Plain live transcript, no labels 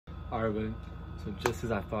Alright, so just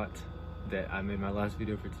as I thought that I made my last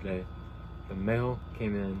video for today, the mail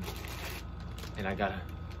came in and I got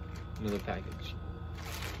another package.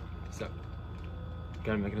 So,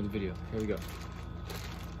 gotta make another video. Here we go.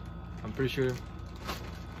 I'm pretty sure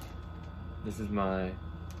this is my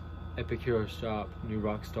Epic Hero Shop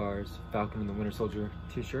NewRockstars Falcon and the Winter Soldier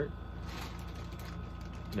t-shirt.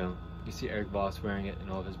 You know, you see Eric Voss wearing it in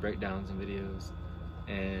all of his breakdowns and videos,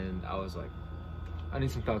 and I was like, I need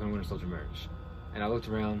some Falcon and Winter Soldier merch. And I looked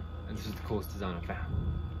around, and this is the coolest design I found.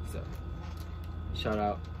 So, shout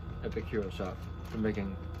out Epic Hero Shop for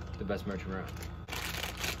making the best merch around.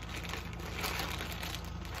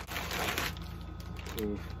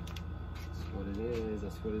 Oof. That's what it is,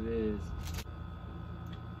 that's what it is.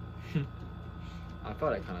 I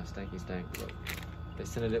thought it kind of stank, but they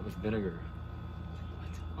scented it with vinegar.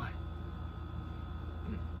 What?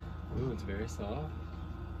 Why? Ooh, it's very soft.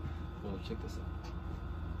 Well, check this out.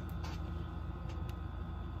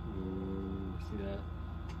 Ooh, see that?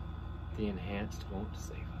 The enhanced won't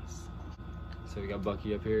save us. So we got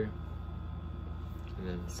Bucky up here, and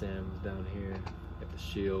then Sam's down here. Got the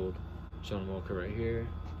shield. John Walker right here.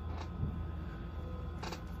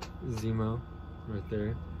 Zemo right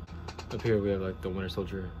there. Up here we have like the Winter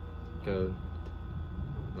Soldier code.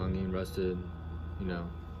 Galyean rusted, you know,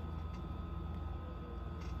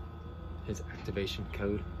 his activation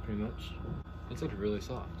code pretty much. It's like really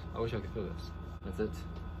soft. I wish I could feel this. That's it.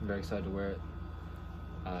 I'm very excited to wear it.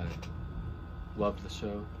 I loved the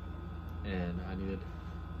show and I needed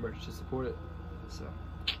merch to support it. So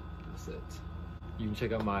that's it. You can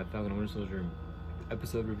check out my Falcon and Winter Soldier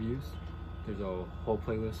episode reviews. There's a whole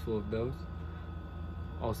playlist full of those.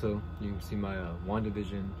 Also, you can see my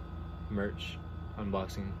WandaVision merch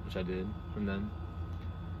unboxing, which I did from them.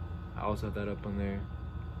 I also have that up on there.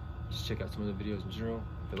 Just check out some of the videos in general.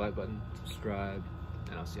 Hit the like button, subscribe,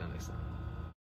 and I'll see y'all next time.